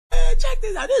check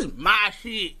this out. This is my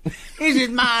shit. This is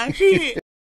my shit.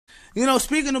 You know,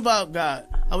 speaking about God,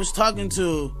 I was talking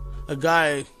to a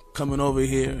guy coming over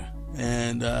here,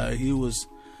 and he was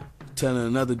telling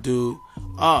another dude,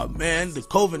 oh man, the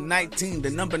COVID-19, the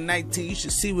number 19, you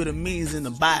should see what it means in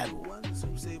the Bible.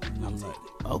 And I'm like,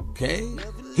 okay.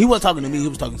 He wasn't talking to me, he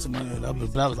was talking to somebody else,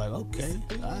 but I was like, okay,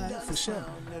 all right, for sure.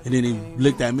 And then he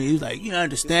looked at me, he was like, you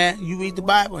understand, you read the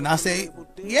Bible? And I say,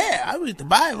 yeah, I read the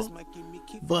Bible,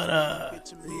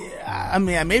 but yeah, I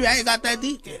mean, maybe I ain't got that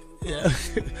deep yet. Yeah.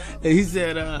 And he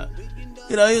said,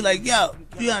 you know, he was like, yo,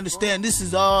 you understand, this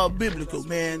is all biblical,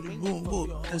 man. Boom,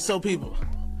 boom. And so people,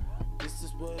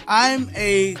 I'm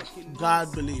a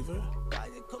God believer.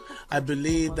 I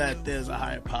believe that there's a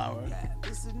higher power.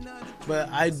 But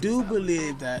I do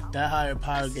believe that that higher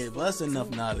power gave us enough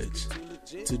knowledge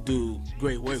to do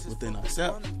great work within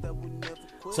ourselves.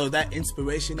 So that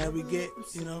inspiration that we get,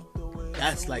 you know,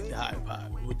 that's like the higher power.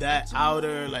 With that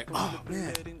outer, like, oh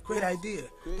man, great idea.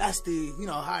 That's the, you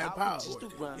know, higher power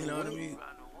working. You know what I mean?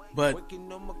 But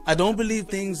I don't believe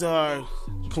things are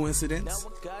coincidence,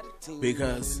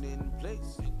 because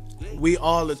we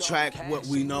all attract what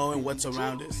we know and what's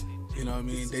around us. You know what I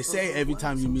mean? They say every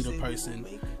time you meet a person,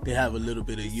 they have a little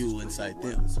bit of you inside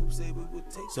them.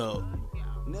 So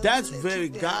that's very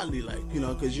godly, like, you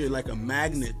know, because you're like a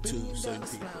magnet to certain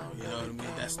people. You know what I mean?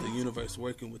 That's the universe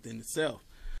working within itself.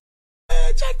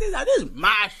 Check this out. This is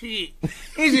my shit.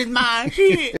 This is my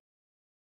shit.